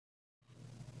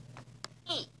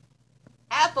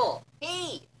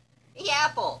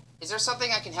Is there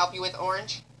something I can help you with,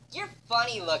 Orange? You're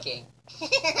funny looking.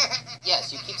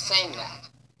 Yes, you keep saying that.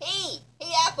 Hey,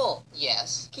 Apple.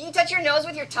 Yes. Can you touch your nose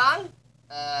with your tongue?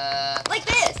 Like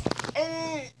this.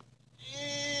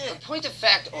 In point of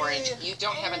fact, Orange, you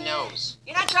don't have a nose.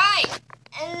 You're not trying.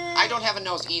 I don't have a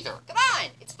nose either. Come on,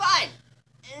 it's fun.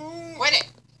 Quit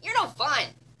it. You're no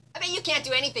fun. I bet you can't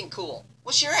do anything cool.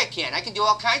 Well, sure I can. I can do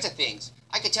all kinds of things.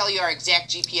 I could tell you our exact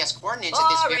GPS coordinates at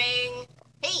this Boring.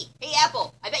 Hey,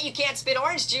 Apple, I bet you can't spit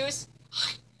orange juice.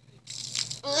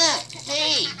 Ugh,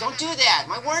 hey, don't do that.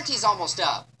 My warranty's almost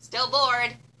up. Still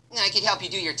bored. I could help you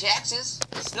do your taxes.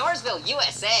 Snoresville,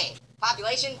 USA.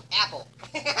 Population, Apple.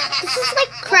 This is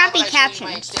like crappy How about I show you captions.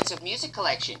 my extensive music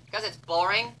collection. Because it's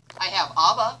boring. I have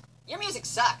ABBA. Your music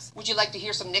sucks. Would you like to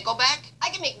hear some Nickelback? I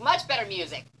can make much better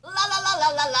music. La la la la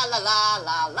la la la la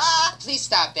la la. Please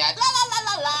stop that. La la la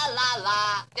la la la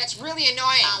la. That's really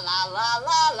annoying. La la la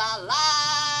la la la.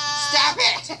 Stop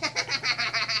it!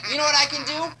 You know what I can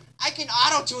do? I can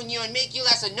auto-tune you and make you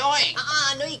less annoying.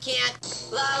 No you can't.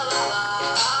 La la la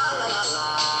la la la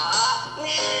la.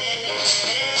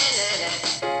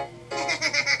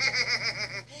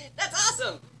 That's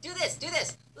awesome. Do this.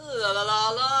 La la la la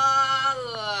la.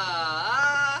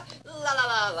 La la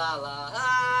la la la.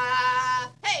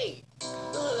 Hey. La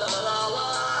la la la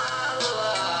la.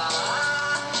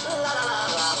 La la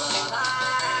la la.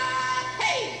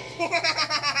 Hey.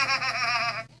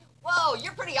 Whoa,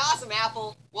 you're pretty awesome,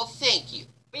 Apple. Well, thank you.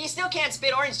 But you still can't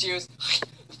spit orange juice.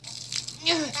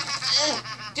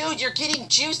 Dude, you're getting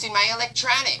juiced in my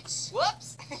electronics.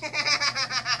 Whoops.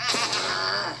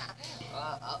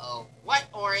 Uh-oh. What,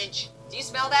 Orange? Do you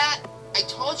smell that? I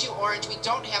told you, Orange, we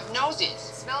don't have noses.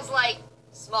 It smells like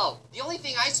smoke. The only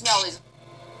thing I smell is...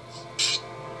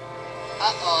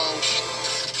 Uh-oh.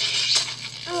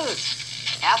 Ugh.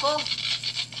 Apple?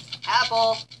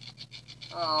 Apple.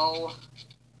 Oh.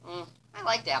 I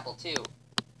liked Apple, too.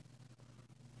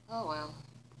 Oh, well.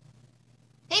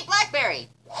 Hey, Blackberry!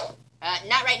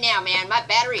 Not right now, man. My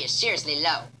battery is seriously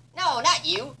low. No, not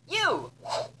you. You!